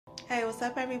Hey, what's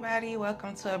up, everybody?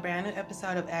 Welcome to a brand new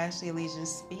episode of Ashley Allegiance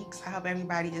Speaks. I hope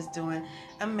everybody is doing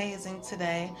amazing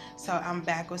today. So, I'm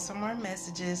back with some more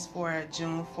messages for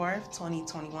June 4th,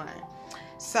 2021.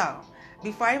 So,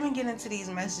 before I even get into these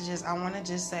messages, I want to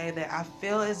just say that I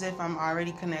feel as if I'm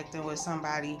already connecting with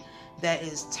somebody that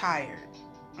is tired.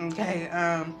 Okay,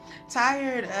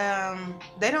 tired.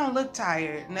 They don't look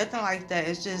tired, nothing like that.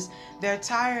 It's just they're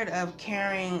tired of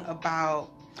caring about,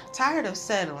 tired of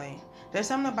settling. There's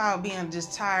something about being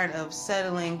just tired of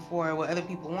settling for what other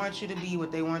people want you to be, what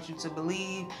they want you to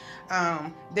believe.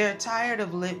 They're tired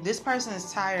of this person is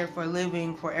tired for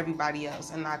living for everybody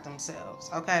else and not themselves.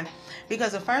 Okay,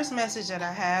 because the first message that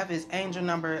I have is angel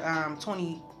number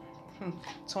 20,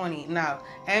 no,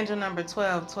 angel number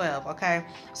 1212. Okay,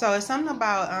 so it's something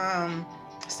about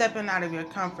stepping out of your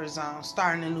comfort zone,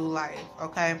 starting a new life.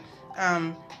 Okay,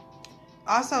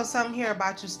 also something here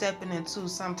about you stepping into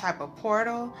some type of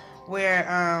portal where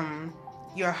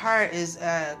your heart is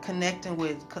connecting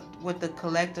with the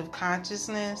collective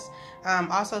consciousness.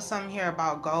 Also something here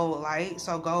about gold light,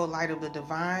 so gold light of the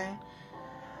divine.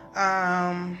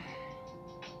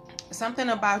 Something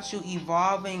about you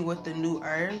evolving with the new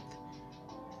earth.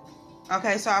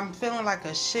 Okay, so I'm feeling like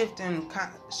a shift in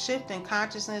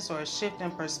consciousness or a shift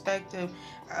in perspective.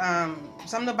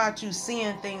 Something about you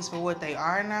seeing things for what they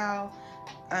are now.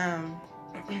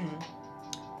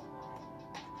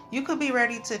 You could be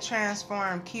ready to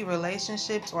transform key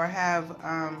relationships or have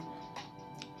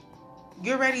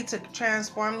you're ready to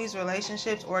transform these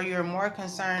relationships, or you're more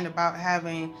concerned about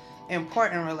having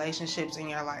important relationships in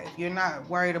your life. You're not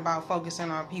worried about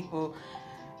focusing on people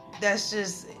that's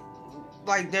just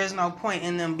like there's no point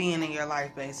in them being in your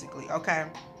life, basically. Okay,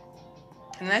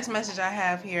 the next message I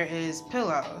have here is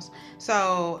pillows.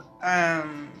 So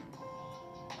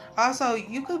also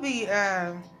you could be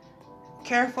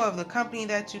careful of the company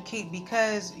that you keep,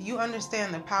 because you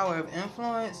understand the power of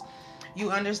influence.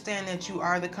 You understand that you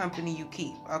are the company you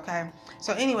keep. Okay,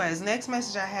 so anyways, next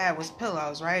message I had was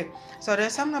pillows, right? So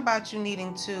there's something about you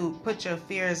needing to put your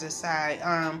fears aside.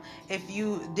 If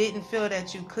you didn't feel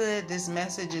that you could, this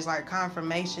message is like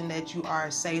confirmation that you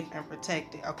are safe and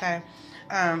protected. Okay,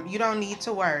 you don't need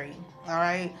to worry. All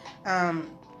right,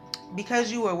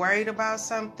 because you were worried about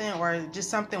something, or just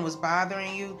something was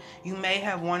bothering you, you may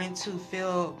have wanted to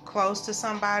feel close to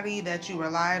somebody that you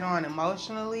relied on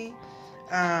emotionally.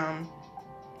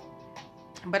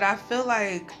 But I feel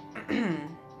like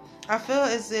I feel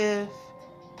as if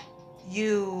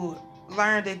you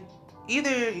learned that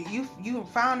either you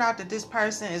found out that this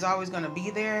person is always going to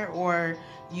be there, or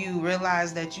you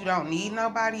realize that you don't need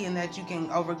nobody and that you can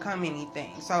overcome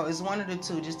anything. So it's one of the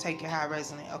two. Just take it how it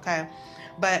resonates. Okay,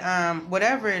 but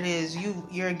whatever it is,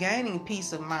 you're gaining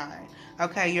peace of mind.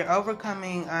 Okay, you're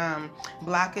overcoming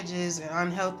blockages and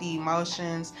unhealthy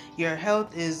emotions. Your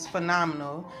health is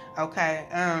phenomenal. Okay,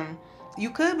 you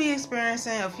could be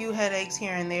experiencing a few headaches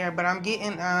here and there, but I'm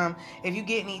getting if you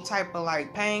get any type of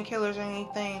like painkillers or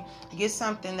anything, get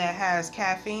something that has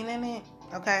caffeine in it.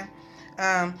 Okay.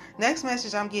 Next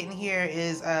message I'm getting here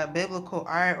is biblical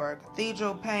art or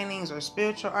cathedral paintings or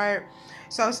spiritual art.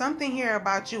 So something here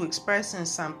about you expressing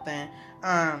something,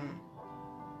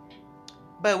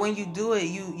 but when you do it,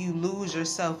 you lose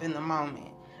yourself in the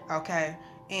moment. Okay,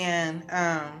 and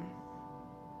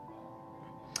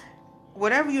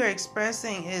whatever you're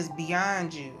expressing is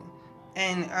beyond you,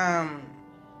 and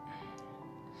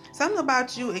something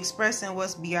about you expressing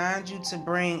what's beyond you to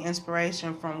bring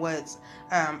inspiration from what's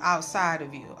outside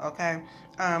of you. Okay,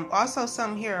 also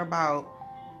something here about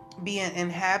being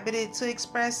inhabited to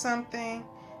express something,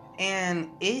 and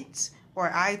it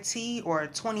or it or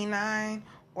 29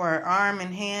 or arm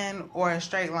and hand or a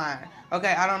straight line.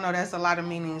 Okay, I don't know, that's a lot of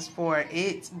meanings for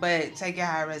it, but take it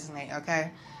how it resonates.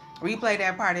 Okay, replay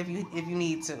that part if you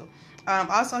need to.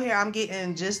 Also here I'm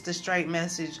getting just the straight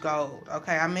message gold.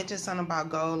 Okay, I mentioned something about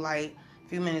gold like a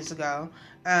few minutes ago,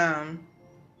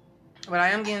 but I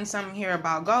am getting something here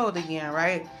about gold again,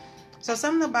 right? So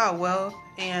something about wealth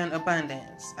and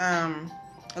abundance,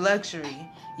 luxury.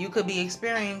 You could be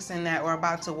experiencing that or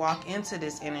about to walk into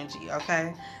this energy.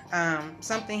 Okay,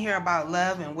 something here about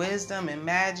love and wisdom and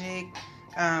magic.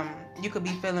 You could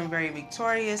be feeling very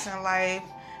victorious in life.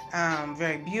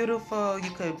 Very beautiful. You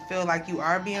could feel like you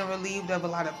are being relieved of a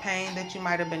lot of pain that you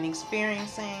might have been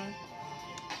experiencing.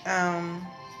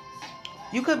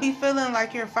 You could be feeling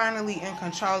like you're finally in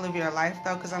control of your life,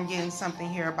 though, because I'm getting something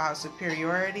here about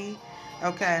superiority.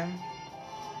 Okay,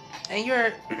 and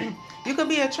you could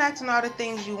be attracting all the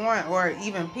things you want, or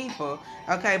even people.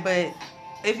 Okay, but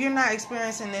if you're not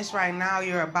experiencing this right now,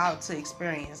 you're about to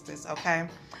experience this. Okay,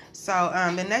 So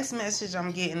the next message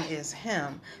I'm getting is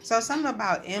him. So something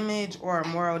about image or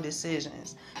moral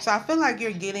decisions. So I feel like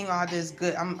you're getting all this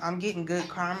good. I'm getting good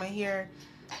karma here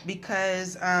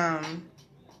because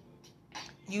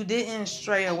you didn't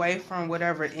stray away from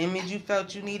whatever image you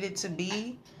felt you needed to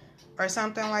be or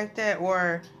something like that,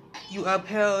 or you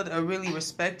upheld a really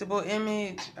respectable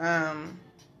image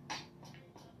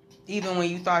even when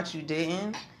you thought you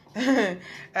didn't.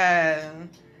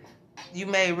 You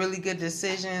made really good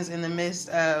decisions in the midst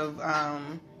of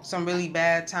some really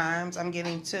bad times. I'm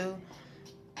getting to.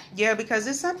 Yeah, because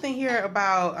there's something here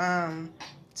about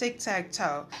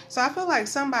tic-tac-toe. So I feel like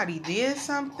somebody did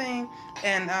something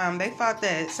and they thought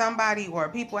that somebody or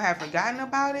people had forgotten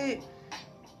about it,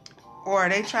 or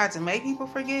they tried to make people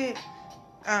forget.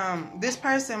 This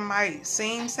person might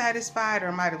seem satisfied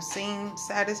or might have seemed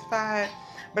satisfied,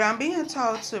 but I'm being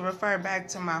told to refer back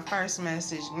to my first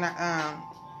message.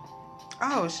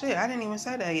 Oh shit, I didn't even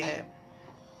say that yet.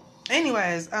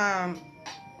 Anyways,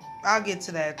 I'll get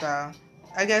to that though.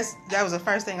 I guess that was the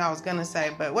first thing I was gonna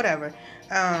say, but whatever.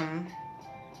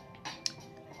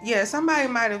 Yeah, somebody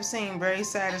might have seemed very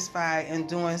satisfied in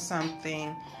doing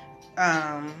something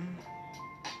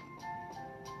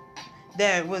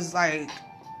that was like,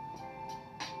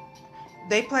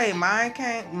 they played mind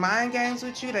games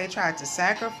with you. They tried to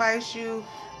sacrifice you.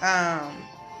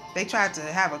 They tried to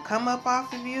have a come up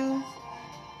off of you.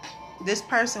 This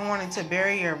person wanted to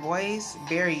bury your voice,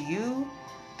 bury you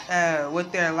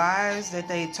with their lies that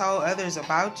they told others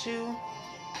about you.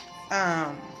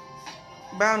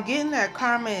 But I'm getting that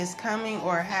karma is coming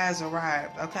or has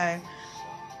arrived, okay?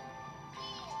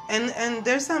 And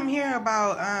there's something here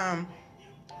about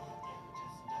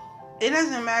it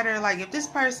doesn't matter, like,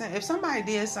 if somebody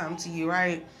did something to you,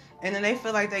 right? And then they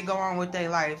feel like they go on with their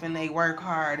life and they work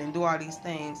hard and do all these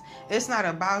things. It's not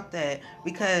about that,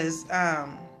 because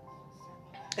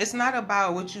it's not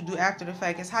about what you do after the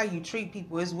fact. It's how you treat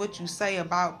people. It's what you say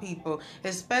about people,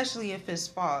 especially if it's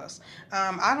false.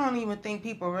 I don't even think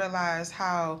people realize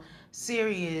how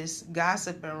serious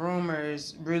gossip and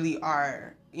rumors really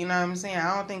are. You know what I'm saying?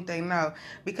 I don't think they know,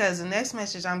 because the next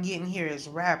message I'm getting here is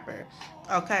rapper.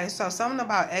 Okay, so something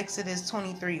about Exodus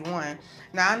 23:1.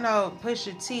 Now, I know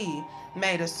Pusha T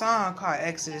made a song called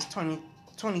Exodus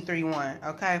 23:1,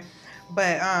 okay?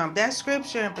 But that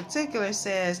scripture in particular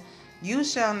says, "You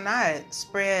shall not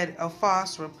spread a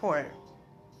false report.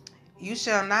 You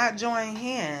shall not join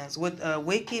hands with a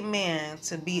wicked man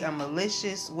to be a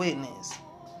malicious witness."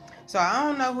 So I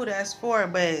don't know who that's for,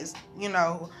 but it's,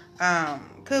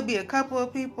 could be a couple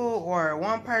of people or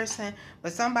one person,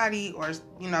 but somebody, or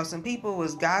some people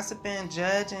was gossiping,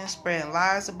 judging, spreading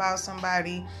lies about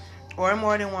somebody, or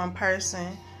more than one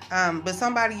person. But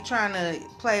somebody trying to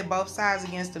play both sides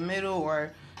against the middle,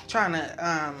 or trying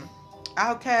to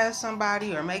outcast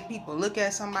somebody or make people look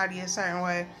at somebody a certain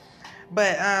way.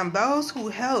 But those who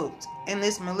helped in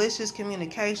this malicious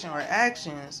communication or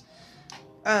actions,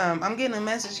 I'm getting a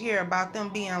message here about them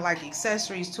being like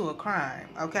accessories to a crime,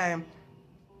 okay?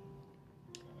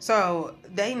 So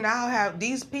they now have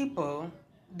these people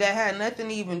that had nothing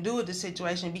to even do with the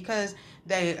situation, because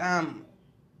they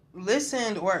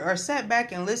listened or sat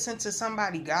back and listened to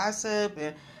somebody gossip,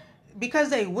 and because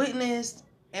they witnessed,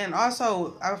 and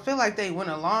also I feel like they went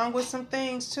along with some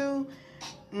things too.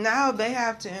 Now they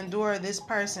have to endure this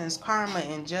person's karma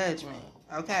and judgment,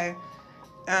 okay?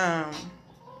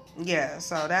 Yeah,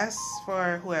 so that's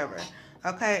for whoever.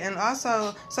 Okay, and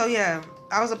also, so yeah,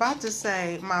 I was about to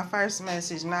say my first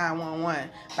message, 911,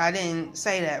 but I didn't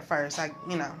say that first. I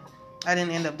didn't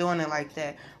end up doing it like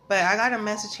that. But I got a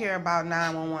message here about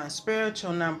 911,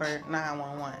 spiritual number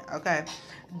 911, okay?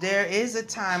 There is a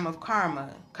time of karma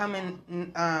coming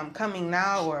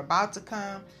now, or about to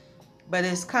come, but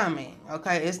it's coming,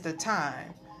 okay? It's the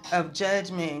time of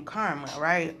judgment and karma,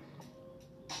 right?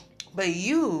 But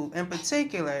you, in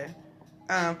particular,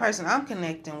 person I'm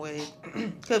connecting with,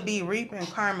 could be reaping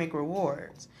karmic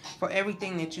rewards for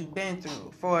everything that you've been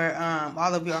through, for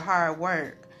all of your hard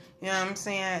work. You know what I'm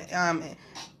saying?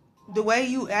 The way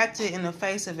you acted in the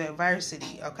face of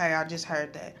adversity. Okay, I just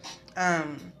heard that.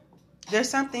 There's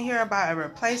something here about a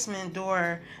replacement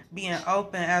door being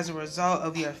open as a result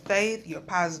of your faith, your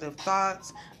positive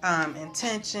thoughts,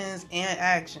 intentions, and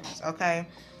actions. Okay.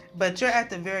 But you're at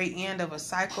the very end of a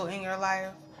cycle in your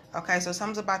life. Okay, so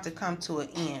something's about to come to an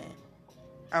end.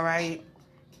 All right.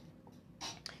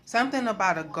 Something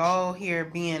about a goal here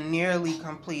being nearly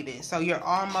completed. So you're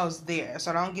almost there.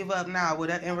 So don't give up now.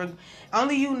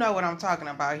 Only you know what I'm talking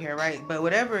about here, right? But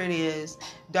whatever it is,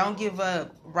 don't give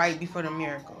up right before the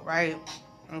miracle, right?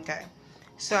 Okay.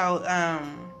 So,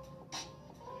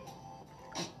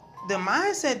 the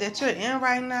mindset that you're in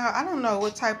right now, I don't know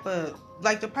what type of,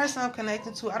 like the person I'm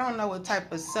connected to, I don't know what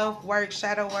type of self-work,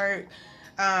 shadow work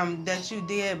that you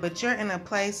did, but you're in a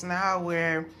place now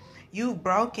where you've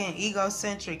broken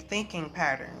egocentric thinking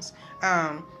patterns.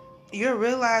 You're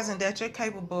realizing that you're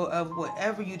capable of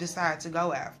whatever you decide to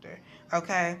go after,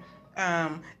 okay?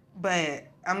 But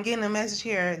I'm getting a message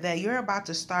here that you're about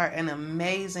to start an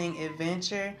amazing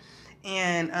adventure,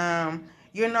 and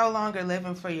you're no longer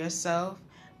living for yourself,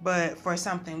 but for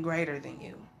something greater than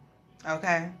you.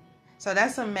 Okay? So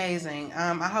that's amazing.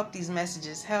 I hope these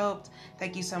messages helped.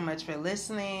 Thank you so much for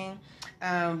listening.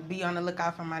 Be on the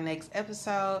lookout for my next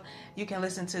episode. You can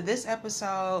listen to this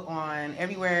episode on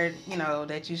everywhere,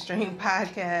 that you stream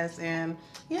podcasts. And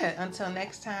yeah, until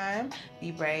next time,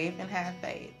 be brave and have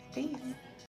faith. Peace.